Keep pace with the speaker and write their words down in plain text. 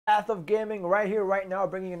Path of Gaming right here, right now,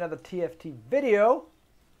 bringing you another TFT video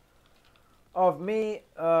of me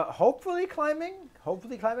hopefully climbing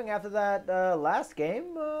after that last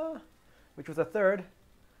game, which was a third.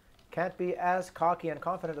 Can't be as cocky and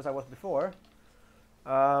confident as I was before.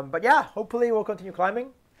 But yeah, hopefully we'll continue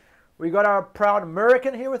climbing. We got our proud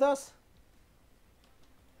American here with us.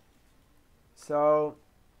 So,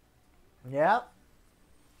 yeah.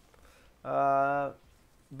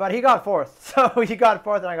 But he got fourth. So he got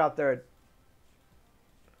fourth and I got third.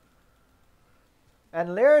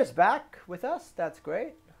 And Lear is back with us. That's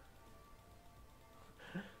great.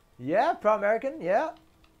 Yeah, proud American. Yeah.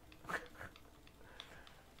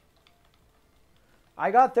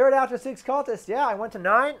 I got third after 6 cultists. Yeah, I went to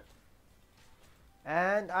 9.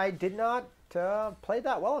 And I did not play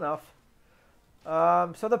that well enough.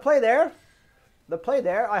 So the play there,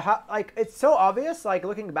 like it's so obvious. Like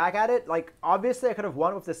looking back at it, like obviously I could have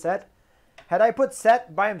won with the Set. Had I put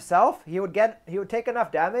Set by himself, he would take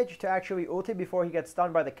enough damage to actually ulti before he gets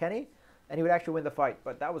stunned by the Kenny, and he would actually win the fight.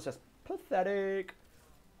 But that was just pathetic,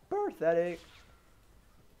 pathetic.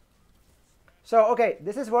 So okay,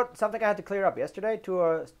 this is something I had to clear up yesterday to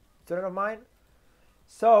a student of mine.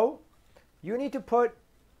 So you need to put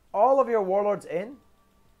all of your warlords in.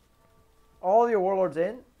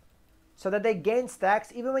 So that they gain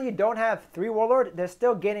stacks. Even when you don't have 3 warlord, they're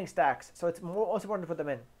still gaining stacks. So it's most important to put them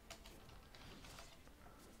in.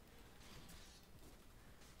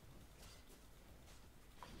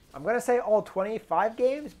 I'm going to say all 25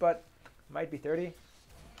 games, but it might be 30.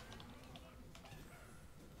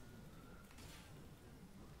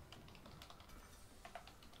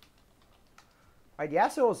 Alright,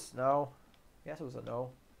 Yasuo's no. Yasuo's a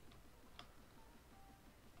no.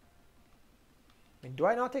 I mean, do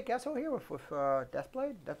I not take Yasuo here with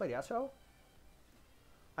Deathblade? Deathblade Yasuo?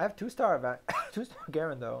 I have 2-star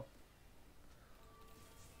Garen though.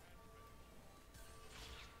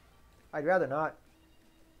 I'd rather not.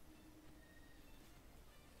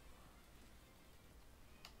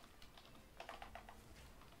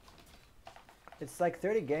 It's like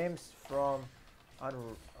 30 games from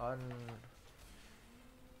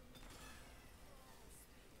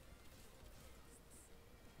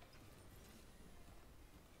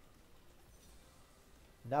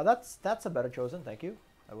Now that's a better chosen, thank you.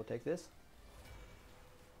 I will take this.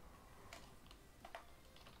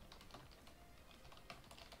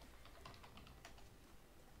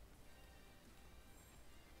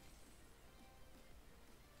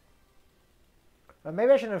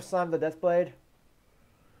 Maybe I shouldn't have slammed the Deathblade.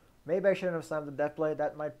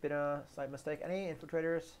 That might have been a slight mistake. Any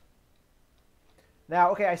infiltrators?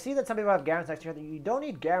 Now, okay, I see that some people have Garens next to each other. You don't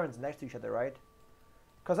need Garens next to each other, right?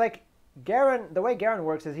 Because, like, Garen, the way Garen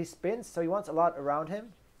works is he spins, so he wants a lot around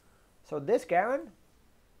him. So this Garen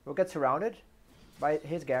will get surrounded by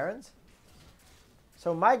his Garens.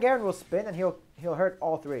 So my Garen will spin and he'll hurt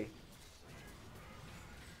all 3.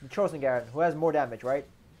 The chosen Garen, who has more damage, right?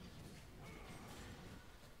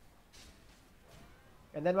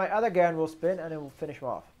 And then my other Garen will spin and it will finish him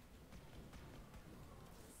off.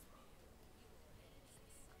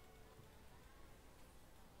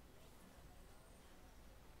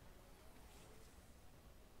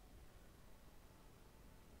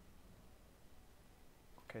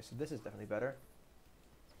 Okay, so this is definitely better.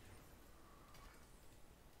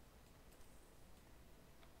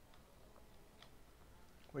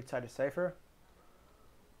 Which side is safer?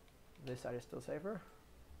 This side is still safer.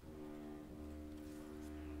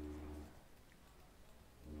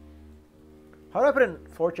 How do I put in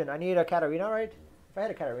Fortune? I need a Katarina, right? If I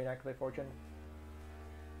had a Katarina, I could play Fortune.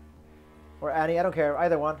 Or Annie, I don't care.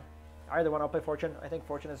 Either one. I'll play Fortune. I think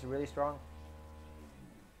Fortune is really strong.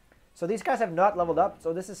 So these guys have not leveled up,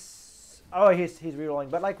 so this is... Oh, he's rerolling.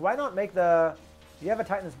 But, like, why not make the... You have a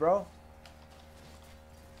Titans, bro.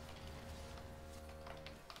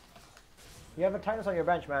 You have a Titans on your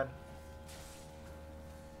bench, man.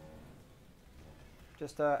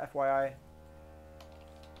 Just FYI.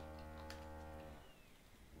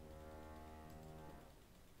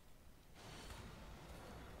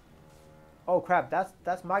 Oh, crap.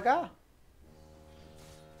 That's my guy?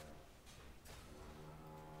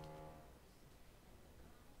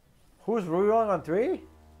 Who's rerolling on 3?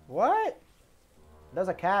 What? There's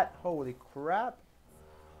a cat. Holy crap.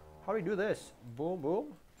 How do we do this? Boom, boom.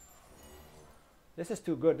 This is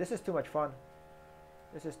too good. This is too much fun.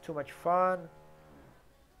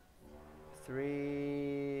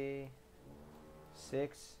 3,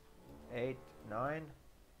 6, 8, 9,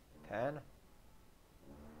 10.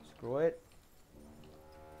 Screw it.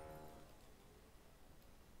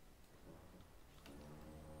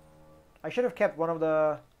 I should have kept one of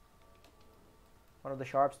the... One of the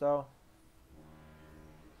sharps, though.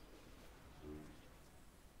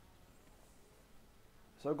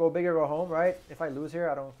 So go big or go home, right? If I lose here,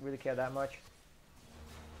 I don't really care that much.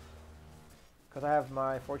 Because I have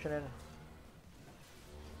my fortune in.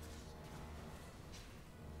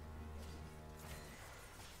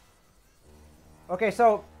 Okay,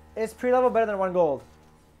 so is pre-level better than 1 gold?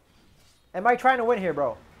 Am I trying to win here,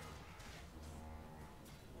 bro?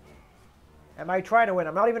 Am I trying to win?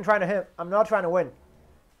 I'm not even trying to hit. I'm not trying to win.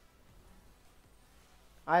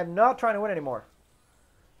 I'm not trying to win anymore.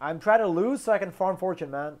 I'm trying to lose so I can farm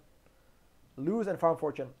fortune, man. Lose and farm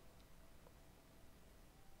fortune.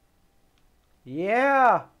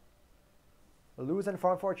 Yeah! Lose and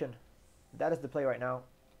farm fortune. That is the play right now.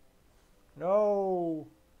 No!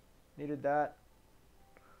 Needed that.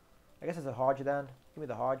 I guess it's a Hodge then. Give me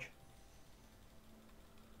the Hodge.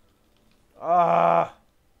 Ah!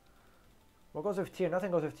 What goes with tier? Nothing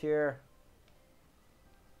goes with tier.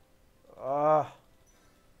 Ah!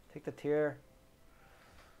 Take the tier.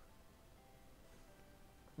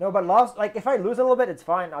 No, but lost. Like, if I lose a little bit, it's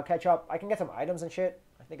fine. I'll catch up. I can get some items and shit.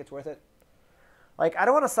 I think it's worth it. Like, I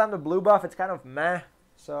don't want to slam the blue buff. It's kind of meh.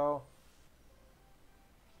 So.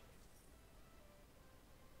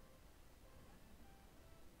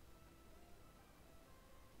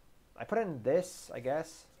 I put in this, I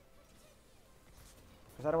guess.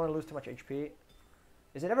 Because I don't want to lose too much HP.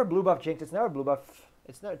 Is it ever blue buff jinxed? It's never blue buff.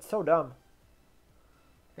 It's so dumb.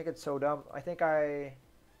 I think it's so dumb. I think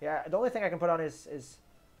yeah, the only thing I can put on is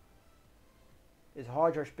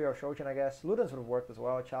Hodge or Spear of Shojin, I guess. Ludens would have worked as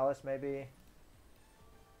well. Chalice, maybe.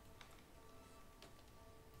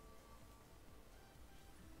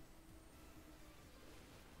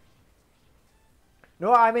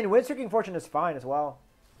 No, I mean, Windstreaking Fortune is fine as well.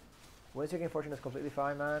 Windstreaking Fortune is completely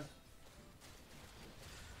fine, man.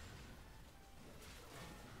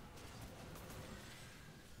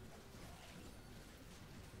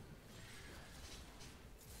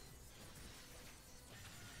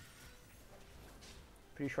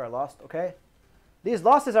 Pretty sure I lost. Okay. These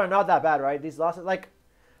losses are not that bad, right? These losses, like,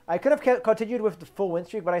 I could have continued with the full win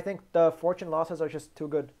streak, but I think the fortune losses are just too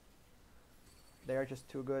good. They are just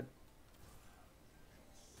too good.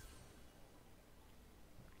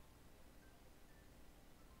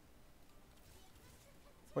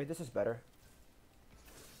 Wait, this is better.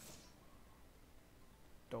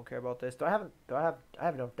 Don't care about this. I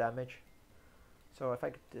have enough damage. So if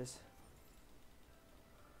I get this.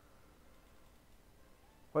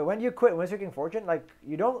 Wait, when do you quit win-streaking fortune? Like,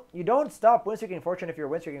 you don't stop win-streaking fortune if you're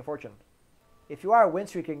win-streaking fortune. If you are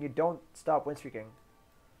win-streaking, you don't stop win-streaking.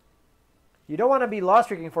 You don't want to be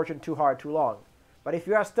loss-streaking fortune too hard, too long. But if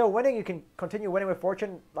you are still winning, you can continue winning with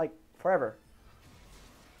fortune, like, forever.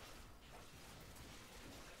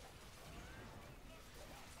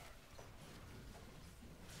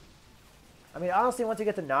 I mean, honestly, once you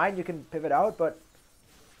get to 9, you can pivot out, but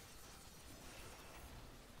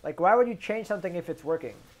like, why would you change something if it's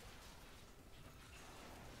working?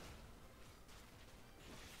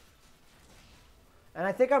 And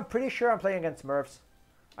I think I'm pretty sure I'm playing against Smurfs.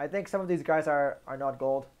 I think some of these guys are not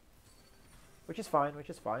gold. Which is fine, which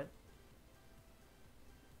is fine.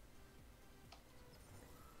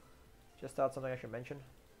 Just thought something I should mention.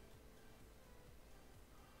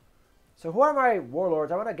 So who are my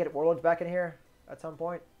warlords? I want to get warlords back in here at some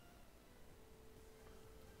point.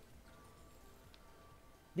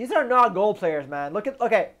 These are not gold players, man. Look at,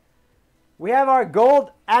 okay. We have our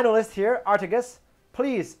gold analyst here, Artigus.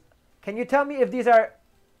 Please, can you tell me if these are...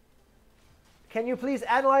 Can you please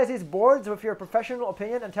analyze these boards with your professional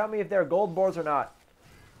opinion and tell me if they're gold boards or not?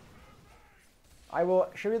 I will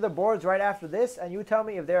show you the boards right after this, and you tell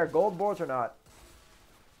me if they are gold boards or not.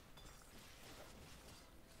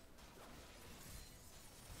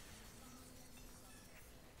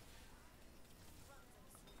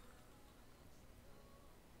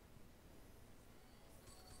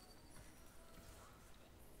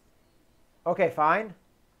 Okay, fine.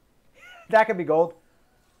 That can be gold.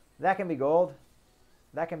 That can be gold.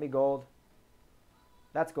 That can be gold.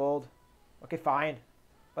 That's gold. Okay, fine.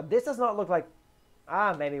 But this does not look like...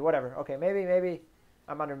 Ah, maybe, whatever. Okay, maybe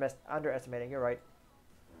I'm underestimating. You're right.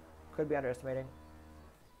 Could be underestimating.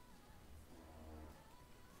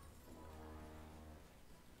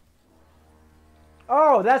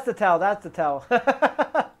 Oh, that's the tell. That's the tell.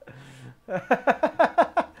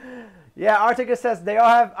 Yeah, Artigus says they all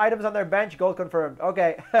have items on their bench. Gold confirmed.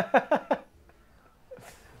 Okay.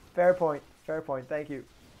 Fair point. Fair point. Thank you.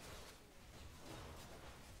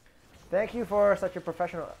 Thank you for such a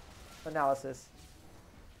professional analysis.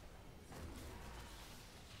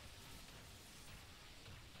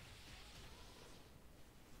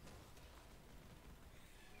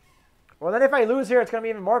 Well, then if I lose here, it's going to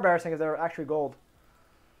be even more embarrassing if they're actually gold.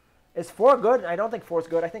 Is 4 good? I don't think 4 is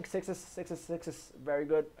good. I think 6 is very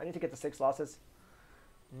good. I need to get the 6 losses.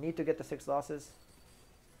 Need to get the 6 losses.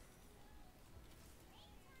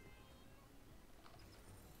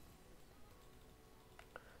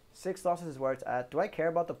 Six losses is where it's at. Do I care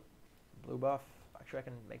about the blue buff? Actually, I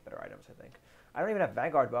can make better items, I think. I don't even have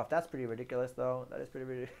Vanguard buff. That's pretty ridiculous, though. That is pretty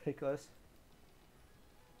ridiculous.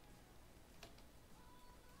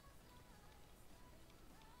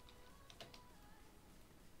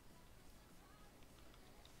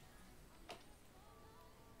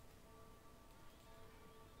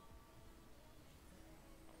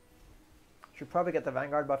 Should probably get the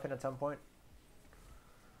Vanguard buff in at some point.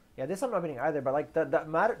 Yeah, this I'm not winning either, but like the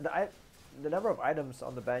number of items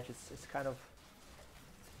on the bench is kind of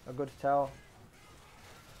a good tell.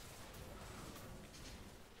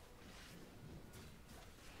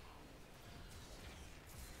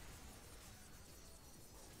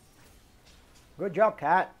 Good job,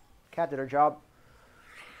 Cat. Cat did her job.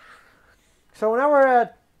 So now we're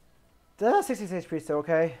at 66 HP, so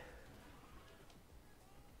okay.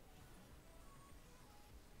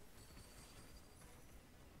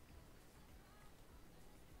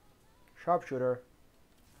 Sharpshooter.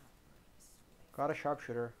 Got a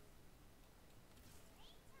sharpshooter.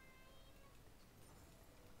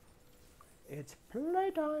 It's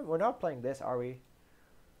playtime. We're not playing this, are we?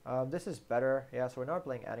 This is better. Yeah, so we're not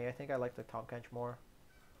playing Annie. I think I like the Tahm Kench more.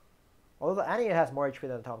 Although the Annie has more HP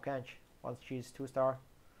than the Tahm Kench once she's 2-star.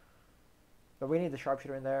 But we need the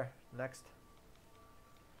sharpshooter in there next.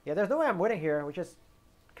 Yeah, there's no way I'm winning here, which is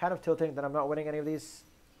kind of tilting that I'm not winning any of these.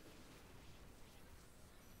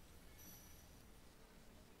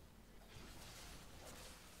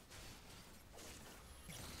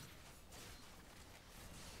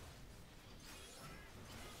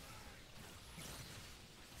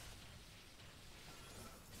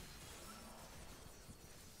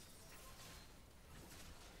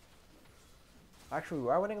 Actually, we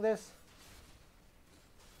are winning this.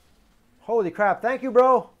 Holy crap. Thank you,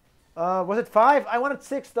 bro. Was it 5? I wanted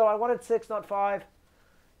 6, though. I wanted 6, not 5.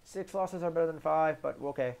 6 losses are better than 5, but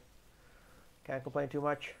okay. Can't complain too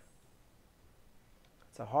much.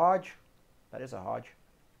 It's a Hodge. That is a Hodge.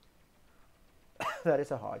 That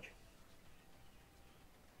is a Hodge.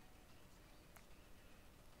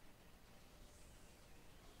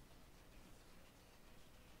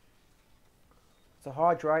 It's a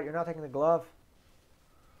Hodge, right? You're not taking the glove.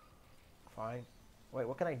 Fine. Wait,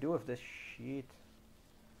 what can I do with this sheet?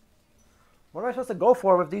 What am I supposed to go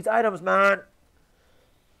for with these items, man?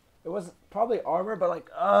 It was probably armor, but like,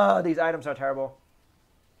 these items are terrible.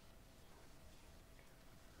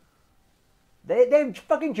 They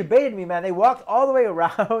fucking jebaited me, man. They walked all the way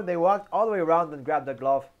around. They walked all the way around and grabbed the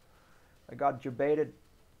glove. I got jebaited.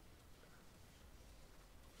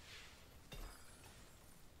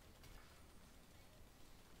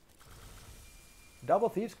 Double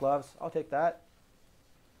Thieves Gloves. I'll take that.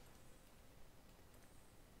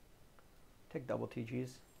 Take double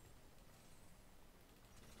TGs.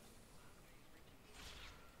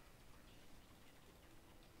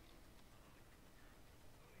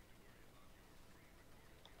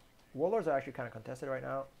 Warlords are actually kind of contested right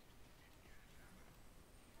now.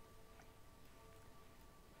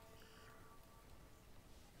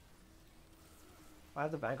 I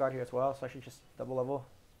have the Vanguard here as well, so I should just double level.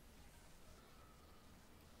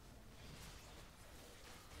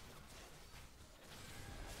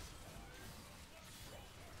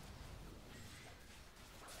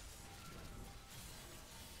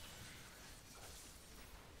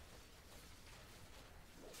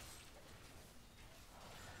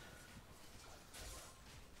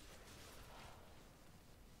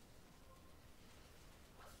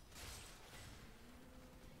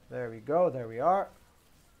 There we go, there we are.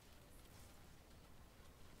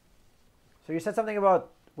 So you said something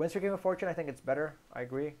about win streak of fortune. I think it's better. I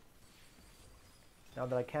agree. Now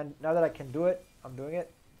that I can do it, I'm doing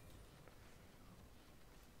it.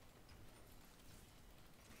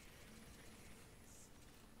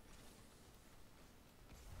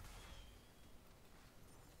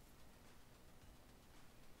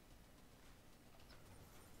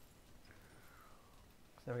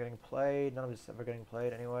 It's never getting played. None of it's ever getting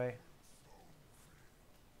played anyway.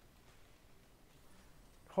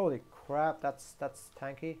 Holy crap, that's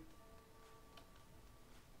tanky.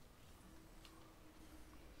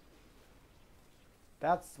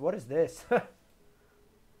 What is this? Is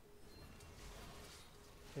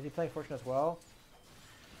he playing fortune as well?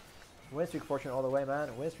 Win streak fortune all the way,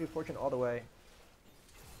 man. Win streak fortune all the way.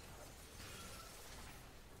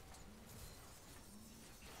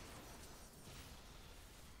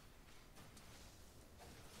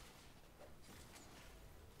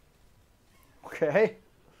 Okay.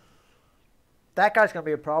 That guy's going to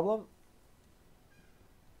be a problem.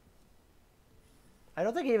 I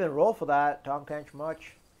don't think he even rolled for that, Tom Kench,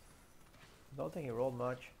 much. Don't think he rolled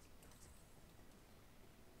much.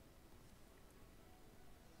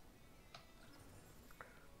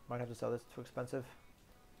 Might have to sell this, too expensive.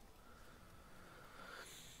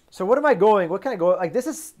 So what am I going? What can I go? Like this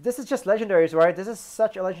is just legendaries, right? This is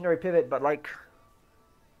such a legendary pivot, but like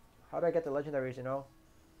how do I get the legendaries, you know?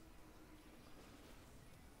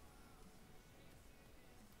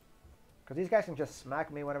 Because these guys can just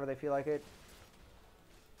smack me whenever they feel like it.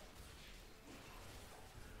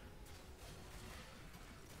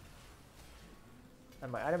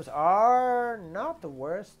 And my items are not the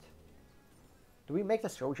worst. Do we make the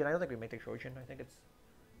Trojan? I don't think we make the Trojan. I think it's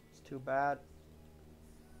too bad.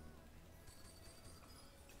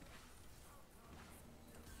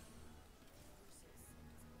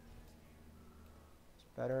 It's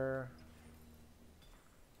better.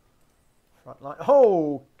 Front line.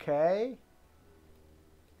 Okay.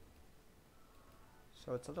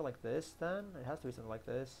 So it's something like this then? It has to be something like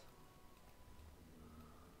this.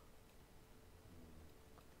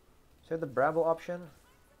 So the Bramble option.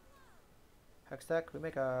 Hex tech. We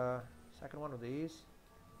make a second one of these.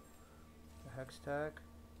 The Hex tech.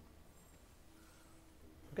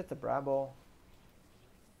 Get the Bramble.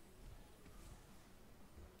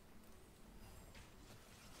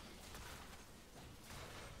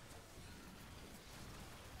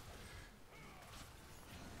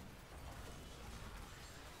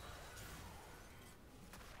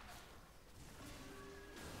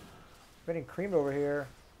 Getting creamed over here.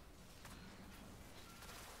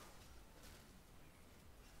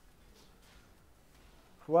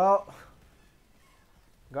 Well,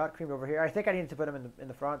 got creamed over here. I think I needed to put him in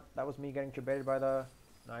the front. That was me getting baited by the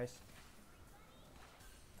by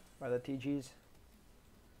the TGs.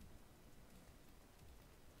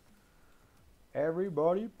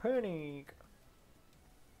 Everybody panic.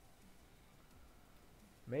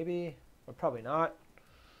 Maybe, but probably not.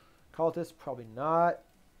 Cultist, probably not.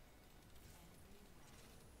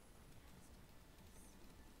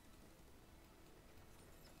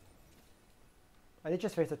 I did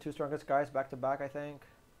just face the two strongest guys back to back, I think.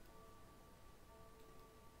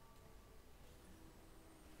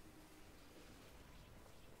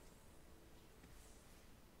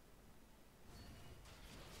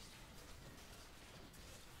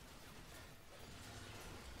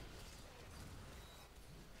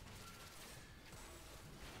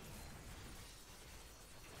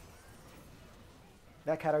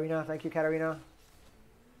 That Katarina, thank you, Katarina.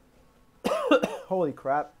 Holy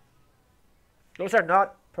crap. Those are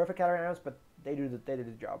not perfect Katarinas, but they do the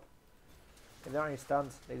job. If there aren't any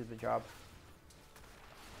stuns, they do the job.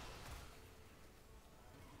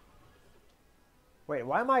 Wait,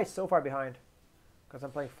 why am I so far behind? Because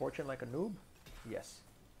I'm playing Fortune like a noob? Yes.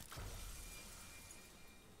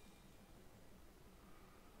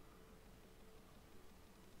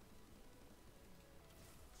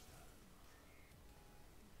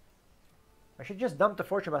 I should just dump the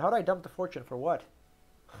Fortune, but how do I dump the Fortune? For what?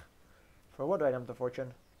 For what do I dump the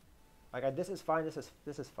Fortune? Like, this is fine,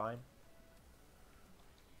 this is fine.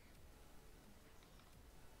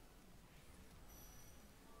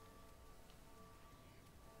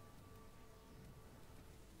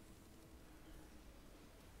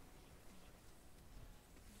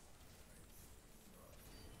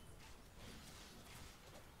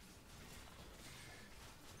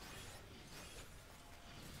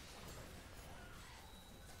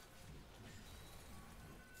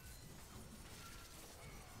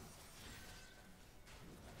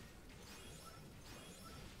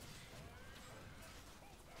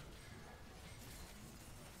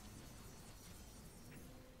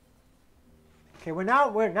 Okay, we're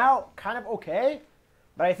now kind of okay,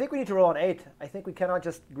 but I think we need to roll an 8. I think we cannot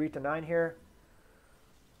just agree to 9 here,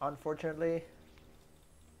 unfortunately.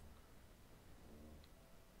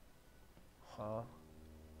 Huh.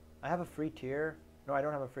 I have a free tier. No, I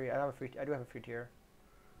don't have a free. I do have a free tier.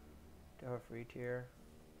 Do have a free tier.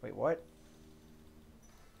 Wait, what?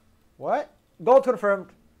 What? Gold confirmed.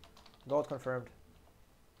 Gold confirmed.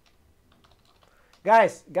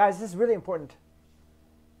 Guys, this is really important.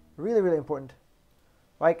 Really, really important.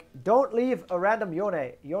 Like, don't leave a random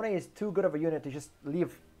Yone. Yone is too good of a unit to just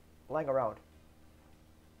leave lying around.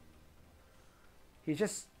 He's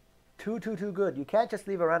just too good. You can't just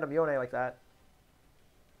leave a random Yone like that.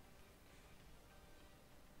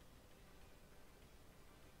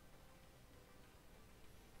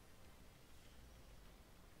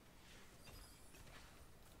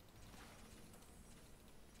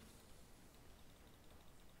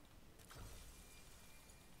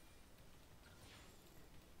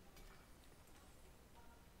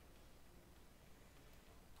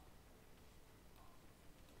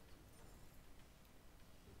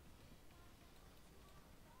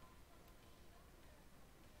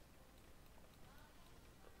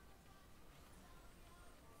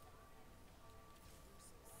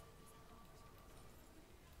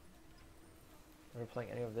 playing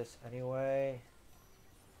any of this anyway.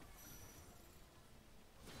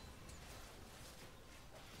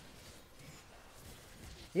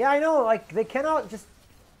 Yeah, I know, like, they cannot just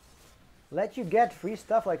let you get free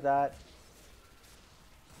stuff like that.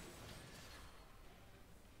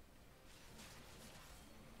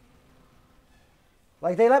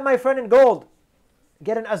 Like, they let my friend in gold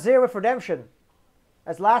get an Azir with redemption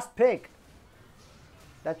as last pick.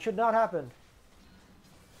 That should not happen.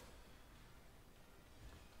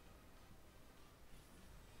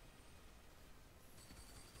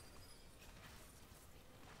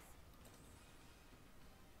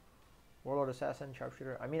 Warlord, Assassin,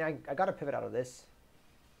 Sharpshooter. I mean, I gotta pivot out of this.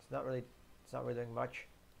 It's not really doing much.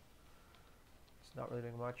 It's not really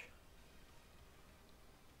doing much.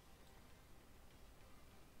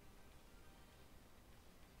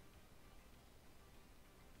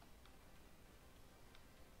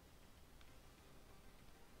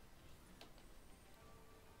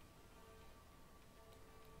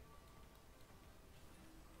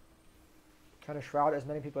 Trying to shroud as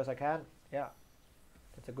many people as I can. Yeah,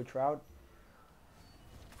 that's a good shroud.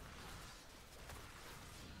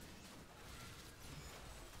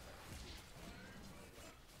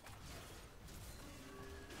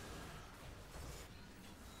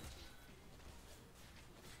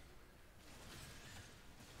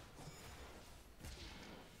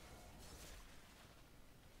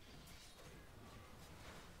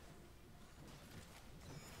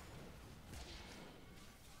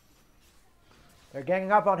 They're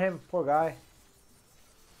ganging up on him, poor guy.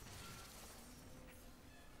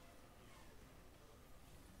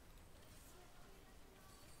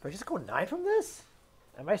 Do I just go 9 from this?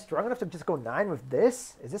 Am I strong enough to just go 9 with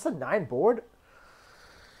this? Is this a 9 board?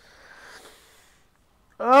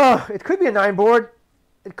 Oh, it could be a 9 board.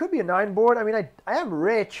 It could be a 9 board. I mean, I am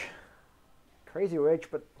rich. Crazy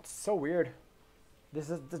rich, but it's so weird. This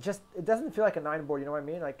is just, it doesn't feel like a 9 board, you know what I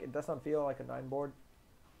mean? Like, it does not feel like a 9 board.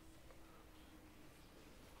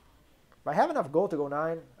 But I have enough gold to go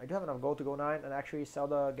 9. I do have enough gold to go 9 and actually sell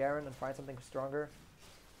the Garen and find something stronger.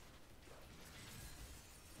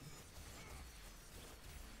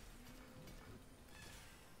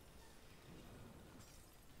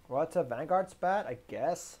 Well, it's a Vanguard spat, I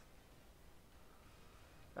guess.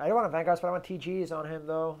 I don't want a Vanguard spat. I want TGs on him,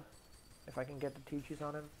 though. If I can get the TGs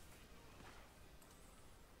on him.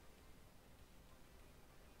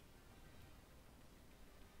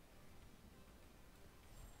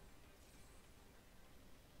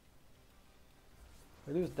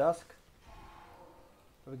 We lose Dusk.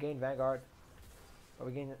 But we gain Vanguard. But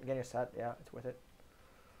we gain a set. Yeah, it's worth it.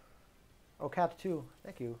 Oh, Cat 2.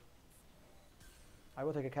 Thank you. I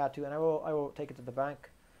will take a Cat 2, and I will take it to the bank.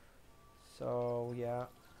 So, yeah.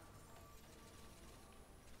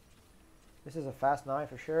 This is a fast 9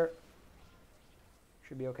 for sure.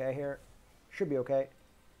 Should be okay here. Should be okay.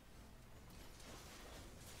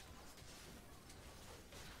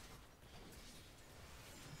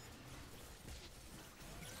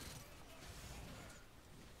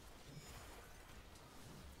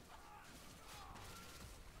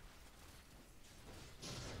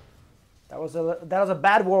 That was a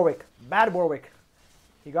bad Warwick. Bad Warwick.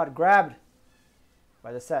 He got grabbed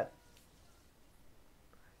by the set.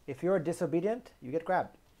 If you're disobedient, you get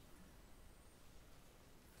grabbed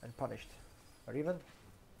and punished. Or even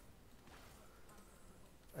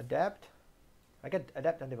Adept. I get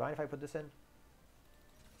Adept and Divine if I put this in.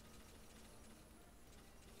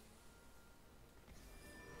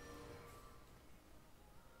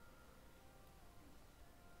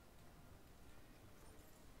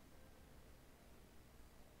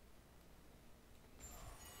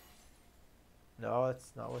 No,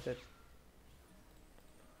 it's not worth it.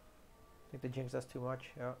 I think the Jinx does too much,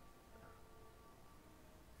 yeah.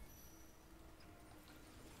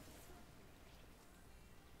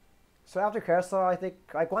 So after Carousel, I think,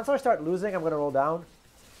 like, once I start losing, I'm going to roll down.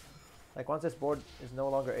 Like, once this board is no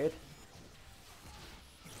longer it.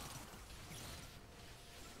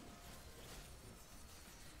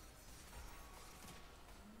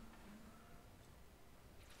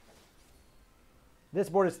 This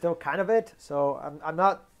board is still kind of it, so I'm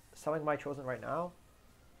not selling my Chosen right now.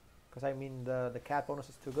 Because, I mean, the cat bonus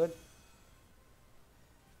is too good.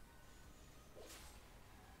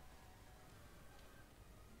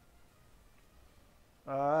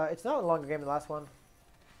 It's not a longer game than the last one.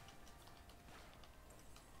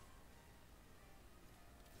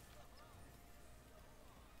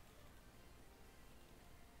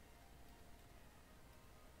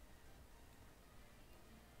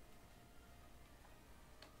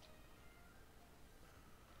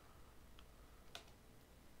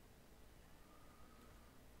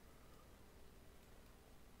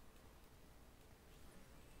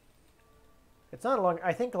 It's not long.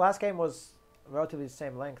 I think the last game was relatively the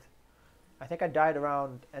same length. I think I died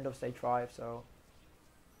around end of stage 5, so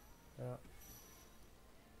yeah.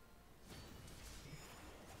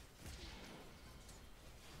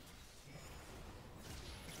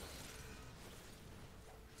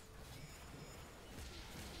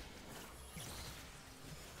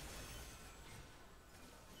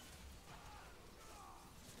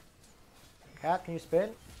 Cat, can you spin?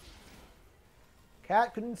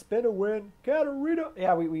 Cat couldn't spin a win. Katarina.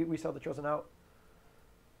 Yeah, we saw the Chosen out.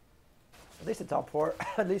 At least the top 4.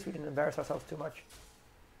 At least we didn't embarrass ourselves too much.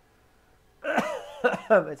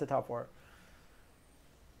 It's a top 4.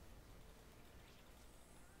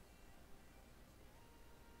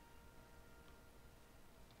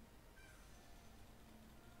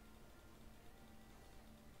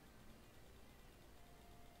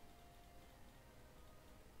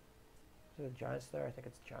 Is it Giants there? I think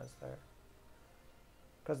it's Giants there.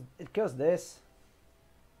 Because it kills this.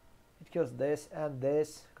 It kills this and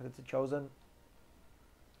this because it's a Chosen.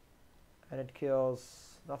 And it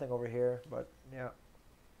kills nothing over here, but yeah.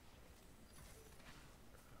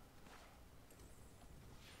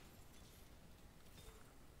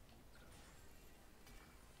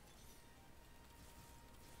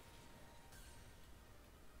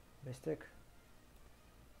 Mystic.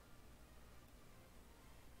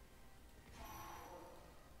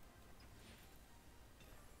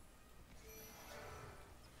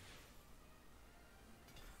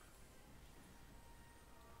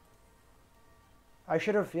 I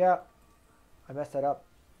should have, yeah. I messed that up.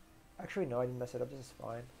 Actually, no, I didn't mess it up. This is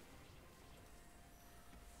fine.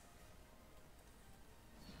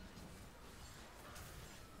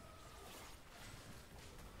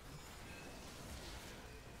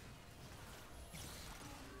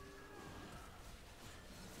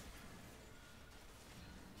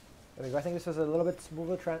 There we go. I think this was a little bit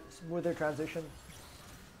smoother transition.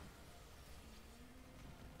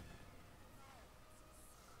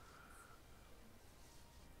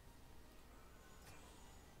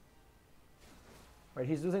 Right,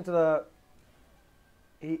 he's losing to the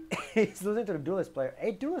he's losing to the duelist player.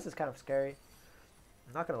 8 duelist is kind of scary.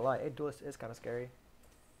 I'm not gonna lie, 8 duelist is kind of scary.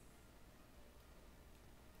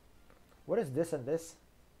 What is this and this?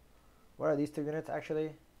 What are these 2 units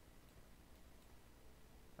actually?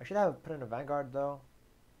 I should have put in a Vanguard though.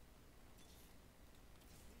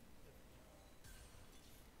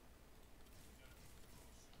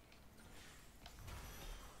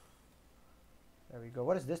 There we go.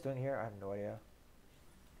 What is this doing here? I have no idea.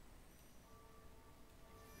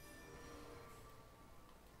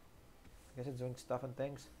 I guess it's doing stuff and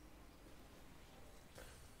things.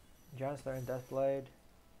 Giants there in Deathblade.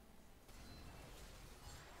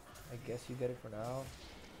 I guess you get it for now.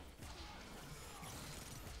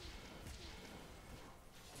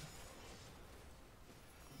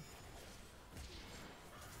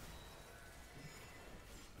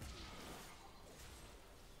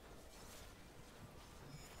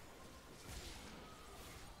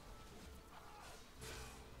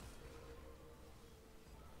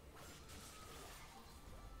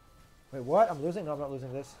 Wait, what? I'm losing? No, I'm not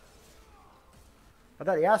losing this. I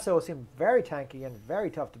thought Yasuo seemed very tanky and very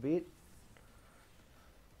tough to beat.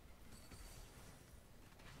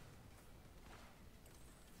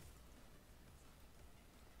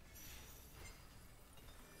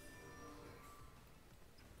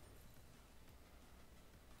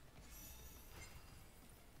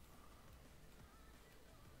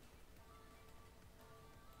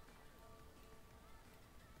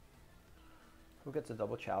 Who gets the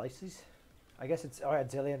double chalices? I guess it's, oh yeah,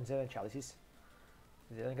 Zillion chalices.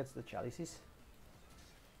 Zillion gets the chalices.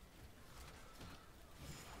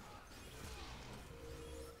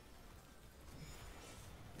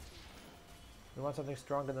 We want something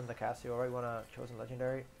stronger than the Casio, right? We want a Chosen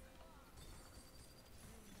Legendary.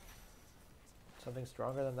 Something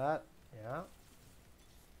stronger than that? Yeah.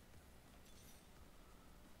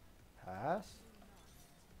 Pass.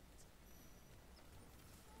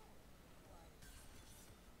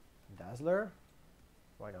 Dazzler?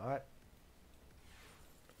 Why not?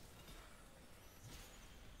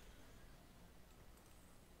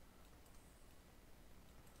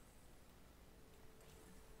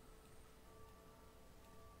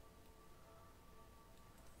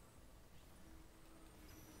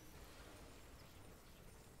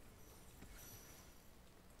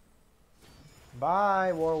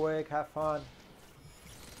 Bye, Warwick. Have fun.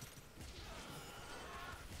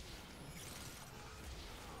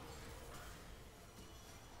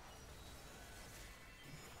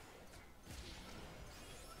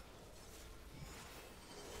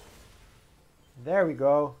 There we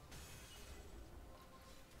go.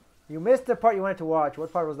 You missed the part you wanted to watch.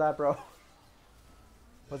 What part was that, bro?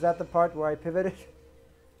 Was that the part where I pivoted?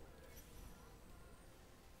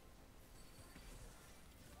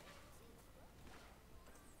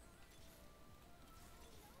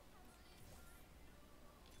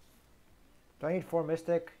 Do I need 4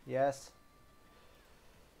 Mystic? Yes.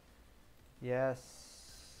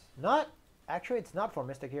 Yes. Not. Actually, it's not 4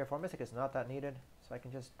 Mystic here. 4 Mystic is not that needed. So I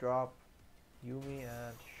can just drop Yumi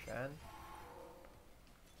and Shen.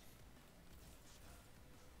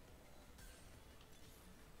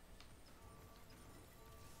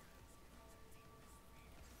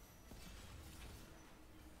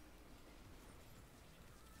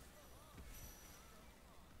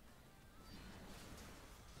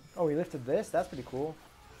 Oh, he lifted this? That's pretty cool.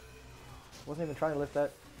 Wasn't even trying to lift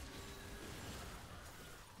that.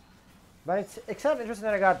 But it's kind of interesting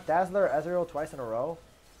that I got Dazzler Ezreal twice in a row.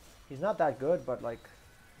 He's not that good, but like...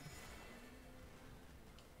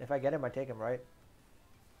 if I get him, I take him, right?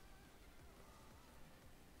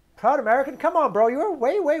 Proud American? Come on, bro. You were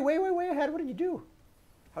way ahead. What did you do?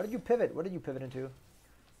 How did you pivot? What did you pivot into?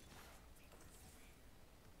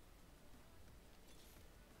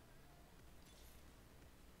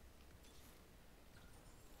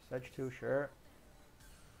 Sedge 2, sure.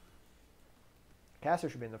 Caster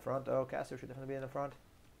should be in the front, though. Caster should definitely be in the front.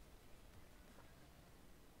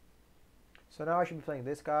 So now I should be playing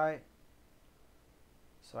this guy.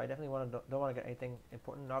 So I definitely don't want to get anything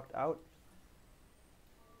important knocked out.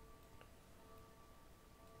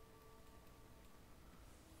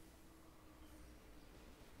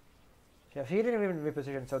 Yeah, he didn't even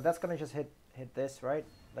reposition, so that's gonna just hit this, right?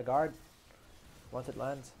 The guard once it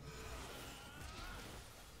lands.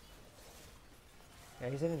 Yeah,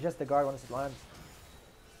 he's hitting just the guard once it lands.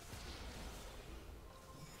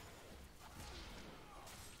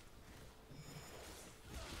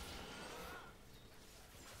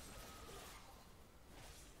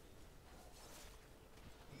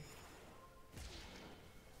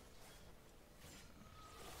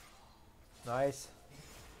 Nice.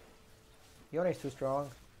 Yone's too strong.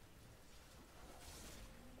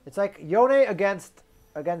 It's like Yone against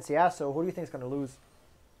Yasuo. Who do you think is gonna lose?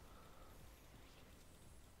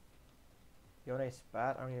 Yone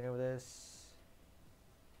spat. I don't even know this.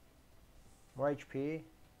 More HP.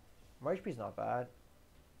 More HP is not bad.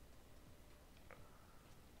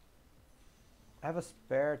 I have a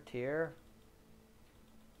spare tier.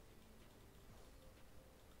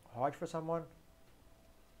 Hodge for someone.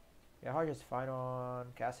 Yeah, Hodge is fine on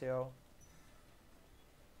Cassio.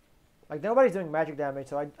 Like, nobody's doing magic damage,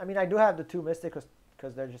 so I mean, I do have the 2 Mystic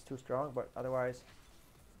because they're just too strong, but otherwise...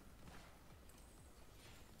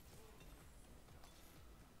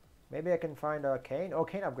 maybe I can find a Kayn. Oh,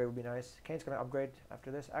 Kayn upgrade would be nice. Kayn's gonna upgrade after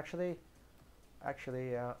this. Actually, wait,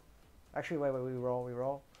 we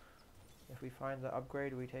roll. If we find the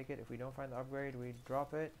upgrade, we take it. If we don't find the upgrade, we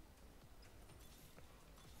drop it.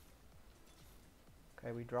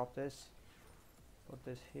 Okay, we drop this. Put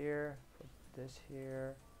this here. Put this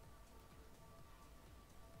here.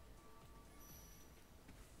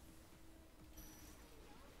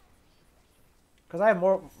 Because I have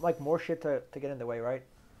more shit to get in the way, right?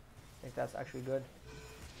 I think that's actually good.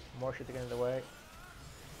 More shit to get in the way.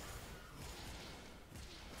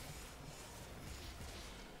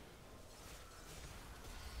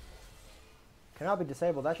 Cannot be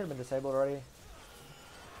disabled. That should have been disabled already.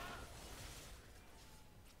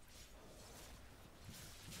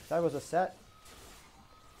 That was a set.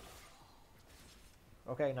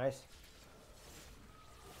 Okay, nice.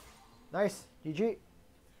 Nice. GG.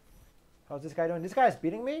 How's this guy doing? This guy's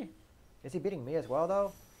beating me? Is he beating me as well,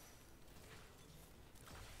 though?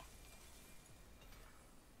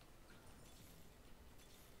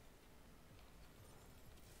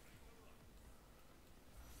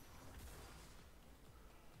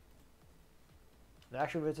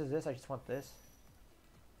 Actually, if it's this, I just want this.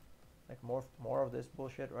 Like more of this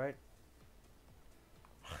bullshit, right?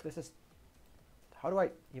 This is... how do I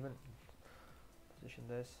even position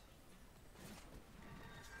this?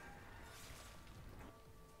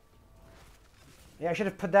 Yeah, I should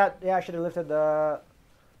have put that. Yeah, I should have lifted the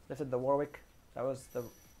Warwick. That was the...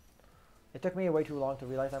 it took me way too long to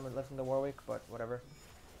realize I'm lifting the Warwick, but whatever.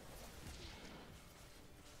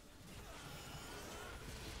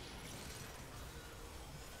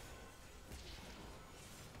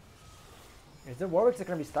 Is the Warwick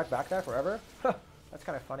going to be stuck back there forever? That's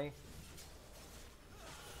kind of funny.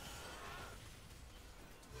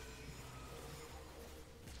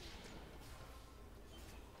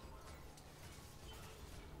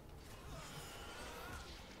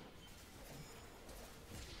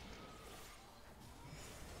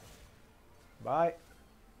 Bye.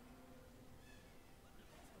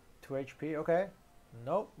 2 HP, okay.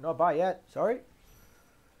 Nope, not buy yet, sorry.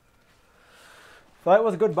 Thought it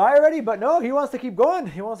was a good buy already, but no, he wants to keep going.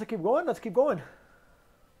 He wants to keep going, let's keep going.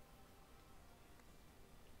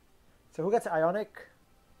 So who gets Ionic?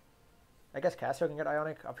 I guess Cassio can get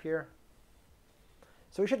Ionic up here.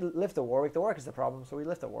 So we should lift the Warwick. The Warwick is the problem, so we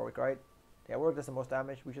lift the Warwick, right? Yeah, Warwick does the most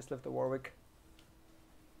damage. We just lift the Warwick.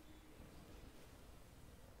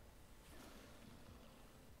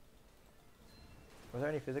 Was there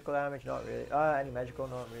any physical damage? Not really. Any magical?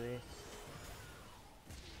 Not really.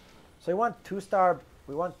 So we want 2-star.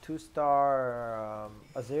 We want 2-star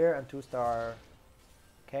Azir and 2-star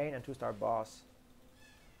Kayn and 2-star Boss.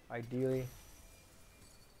 Ideally.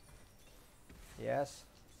 Yes.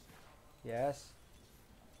 Yes.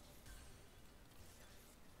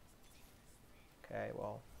 Okay,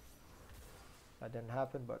 well, that didn't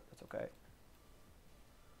happen, but it's okay.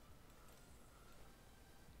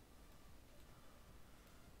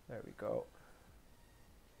 There we go.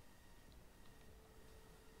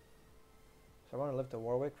 So I want to lift the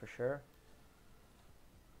Warwick for sure.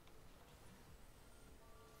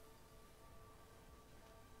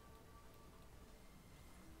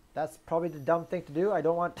 That's probably the dumb thing to do. I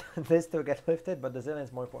don't want this to get lifted, but the Zilean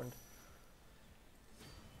is more important.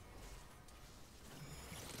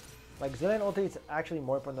 Like, Zilean ulti is actually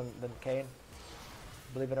more important than Kayn,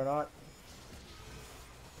 believe it or not.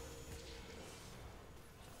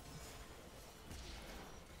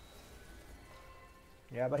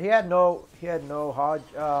 Yeah, but he had no Hodge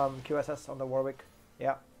QSS on the Warwick.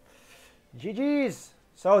 Yeah. GG's.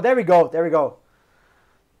 So there we go. There we go.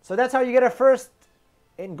 So that's how you get a first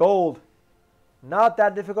in gold. Not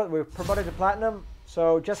that difficult. We're promoted to platinum.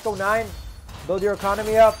 So just go 9, build your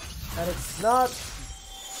economy up, and it's not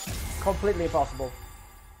completely impossible.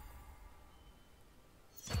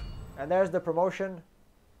 And there's the promotion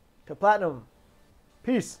to platinum.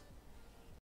 Peace.